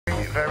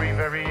very.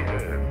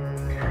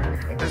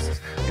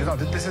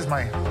 This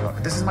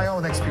is my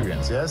own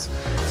experience. Yes,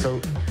 so.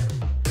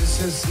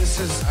 This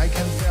is I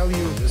can tell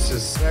you this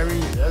is very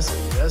yes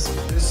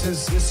this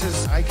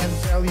is I can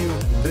tell you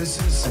this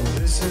is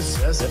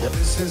yes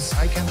this is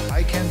I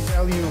can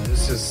tell you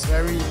this is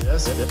very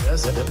yes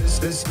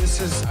this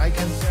is I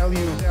can tell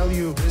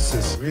you this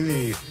is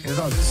really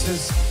this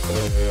is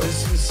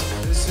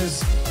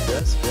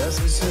yes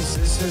this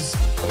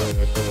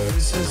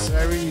is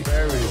very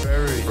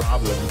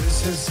problem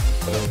this is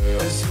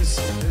yes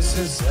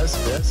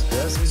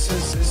this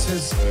is this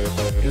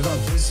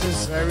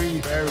is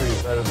very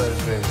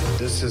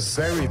this is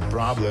very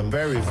problem,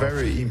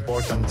 very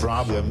important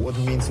problem. What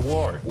means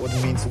war? What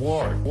means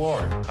war?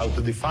 War. How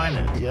to define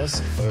it?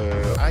 Yes.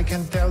 I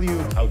can tell you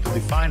how to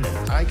define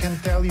it. I can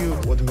tell you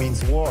what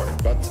means war.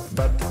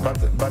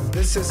 But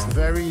this is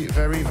very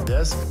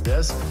yes.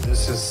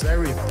 This is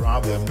very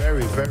problem,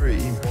 very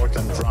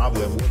important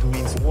problem. What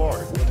means war?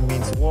 What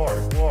means war?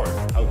 War.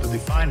 How to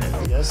define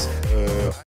it? Yes.